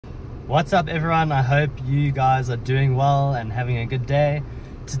What's up everyone, I hope you guys are doing well and having a good day.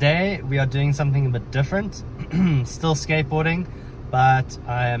 Today we are doing something a bit different. Still skateboarding, but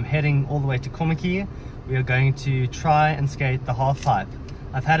I am heading all the way to Komaki. We are going to try and skate the half pipe.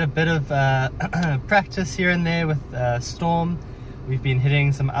 I've had a bit of practice here and there with Storm. We've been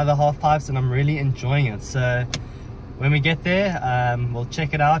hitting some other half pipes and I'm really enjoying it. So when we get there, we'll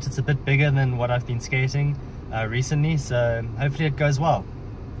check it out. It's a bit bigger than what I've been skating recently, so hopefully it goes well.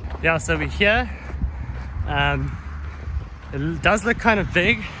 Yeah, so we're here. It does look kind of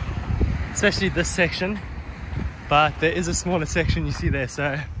big, especially this section, but there is a smaller section you see there,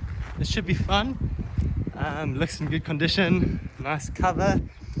 so this should be fun. Looks in good condition, nice cover.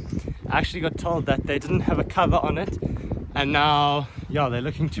 I actually got told that they didn't have a cover on it, and now, yeah, they're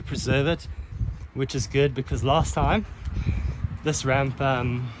looking to preserve it, which is good because last time this ramp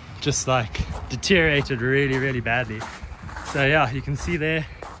just like deteriorated really badly. So yeah, you can see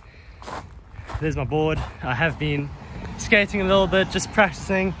there's my board. I have been skating a little bit, just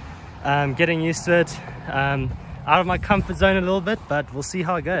practicing, getting used to it, out of my comfort zone a little bit, but we'll see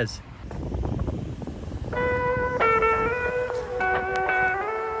how it goes.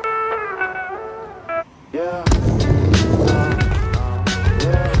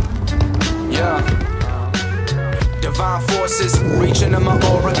 Divine forces reaching in my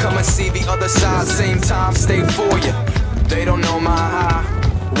aura, come and see the other side, same time, stay for you. They don't know my high,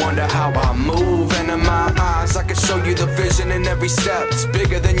 wonder how I move, and in my eyes I can show you the vision in every step. It's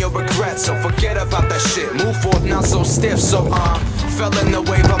bigger than your regrets, so forget about that shit. Move forth, not so stiff, so fell in the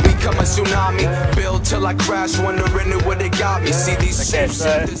wave, I'll become a tsunami. Build till I crash, wondering who would've got me. See these okay,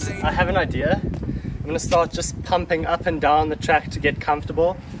 so I have an idea. I'm gonna start just pumping up and down the track to get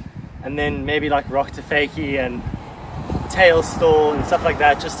comfortable, and then maybe like rock to fakie and tail stall and stuff like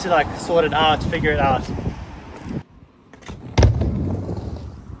that, just to like sort it out, figure it out.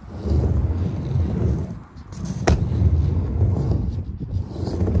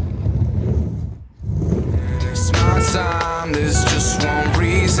 It's my time, there's just one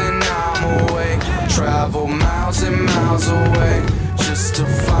reason I'm awake. Travel miles and miles away just to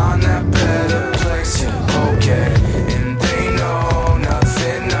find that better place. Yeah, okay, and they know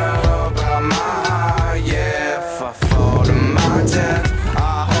nothing about my, yeah, if I fall to my death,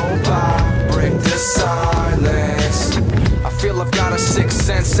 I hope I break the silence. I feel I've got a sixth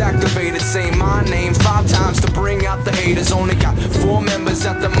sense activated, say my name 5 times to bring out the haters. Only got 4 members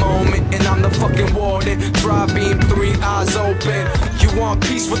at the moment, and I'm the fucking warden. Drive beam, 3 eyes open. You want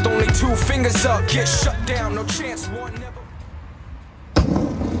peace with only 2 fingers up, get shut down, no chance, one never.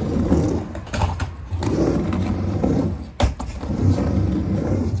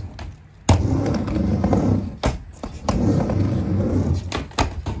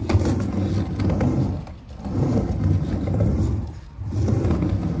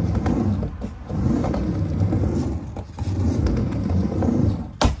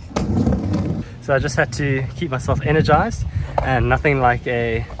 So I just had to keep myself energized, and nothing like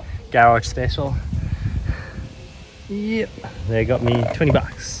a garage special. Yep, they got me 20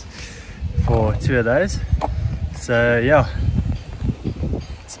 bucks for 2 of those. So yeah,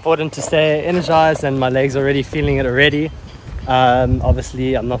 it's important to stay energized, and my legs are already feeling it already.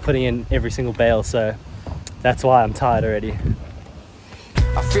 Obviously I'm not putting in every single bale, so that's why I'm tired already.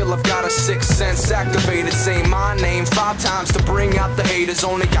 I feel I've got a sixth sense activated, say my name 5 times to bring out the haters.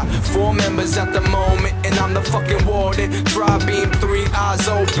 Only got 4 members at the moment, and I'm the fucking warden. Drive beam, 3 eyes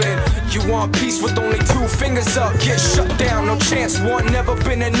open. You want peace with only 2 fingers up, get shut down, no chance, one never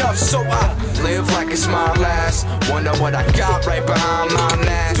been enough. So I live like it's my last, wonder what I got right behind my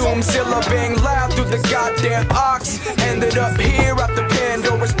mask. Doomzilla bang loud through the goddamn ox. Ended up here at the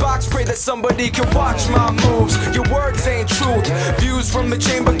Pandora's box, pray that somebody can watch my moves. Your words ain't truth, views from the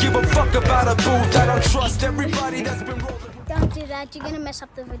chamber, give a fuck about a booth. I don't trust everybody that's been rolling. Don't do that, you're gonna mess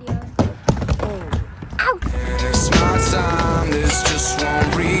up the video. Ow. And it's my time, there's just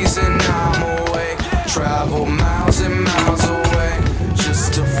one reason I'm awake. Travel miles and miles away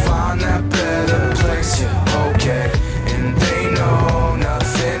just to find that better place. Yeah, okay, and they know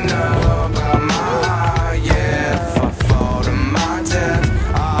nothing about my, yeah, if I fall to my death,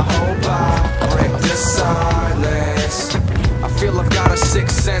 I hope I break the silence. I feel I've got a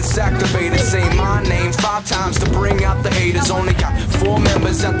sixth sense activated, say my name 5 times to bring out the haters. Only got 4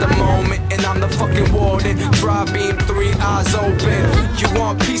 members at the moment, and I'm the fucking warden. Drive beam, 3 eyes open. You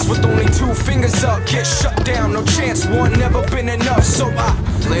want peace with only 2 fingers up, get shut down, no chance, one never been enough. So I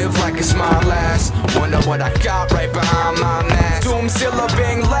live like it's my last, wonder what I got right behind my mask. Doomzilla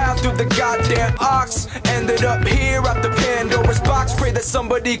bang loud through the goddamn ox. Ended up here at the Pandora's box, pray that that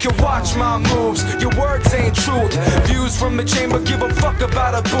somebody can watch my moves. Your words ain't truth. Views from the chamber, give a fuck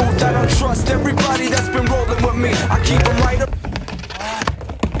about a booth. I don't trust everybody that's been rolling with me. I keep them right up.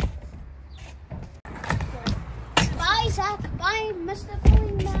 Bye, Zach. Bye, Mr.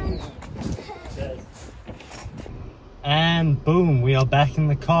 Filling Man. And boom, we are back in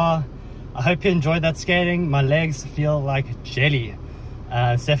the car. I hope you enjoyed that skating. My legs feel like jelly.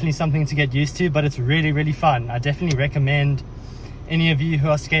 It's definitely something to get used to, but it's really, really fun. I definitely recommend any of you who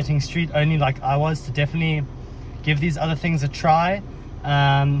are skating street only like I was to definitely give these other things a try.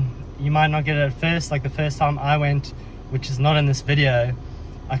 You might not get it at first, like the first time I went, which is not in this video,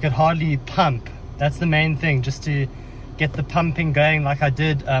 I could hardly pump. That's the main thing, just to get the pumping going like I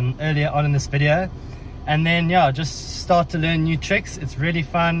did earlier on in this video. And then yeah, just start to learn new tricks. It's really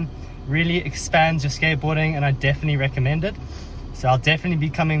fun, really expands your skateboarding, and I definitely recommend it. So I'll definitely be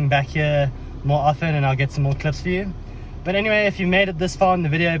coming back here more often, and I'll get some more clips for you. But anyway, if you made it this far in the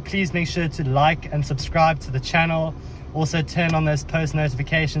video, please make sure to like and subscribe to the channel. Also turn on those post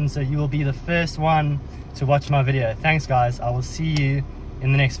notifications so you will be the first one to watch my video. Thanks guys, I will see you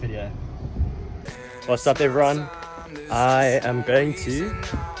in the next video. What's up everyone? I am going to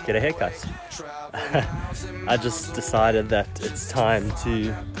get a haircut. I just decided that it's time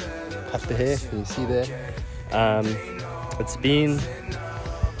to cut the hair. Can you see there? It's been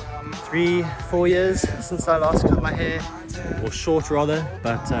 3-4 years since I last cut my hair, or short rather,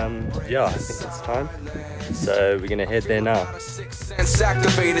 but yeah, I think it's time. So we're gonna head there now.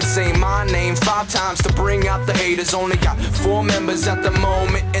 Activated, say my name 5 times to bring out the haters. Only got 4 members at the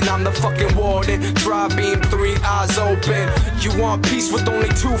moment, and I'm the fucking warden. Dry beam, 3 eyes open. You want peace with only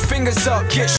 2 fingers up? Get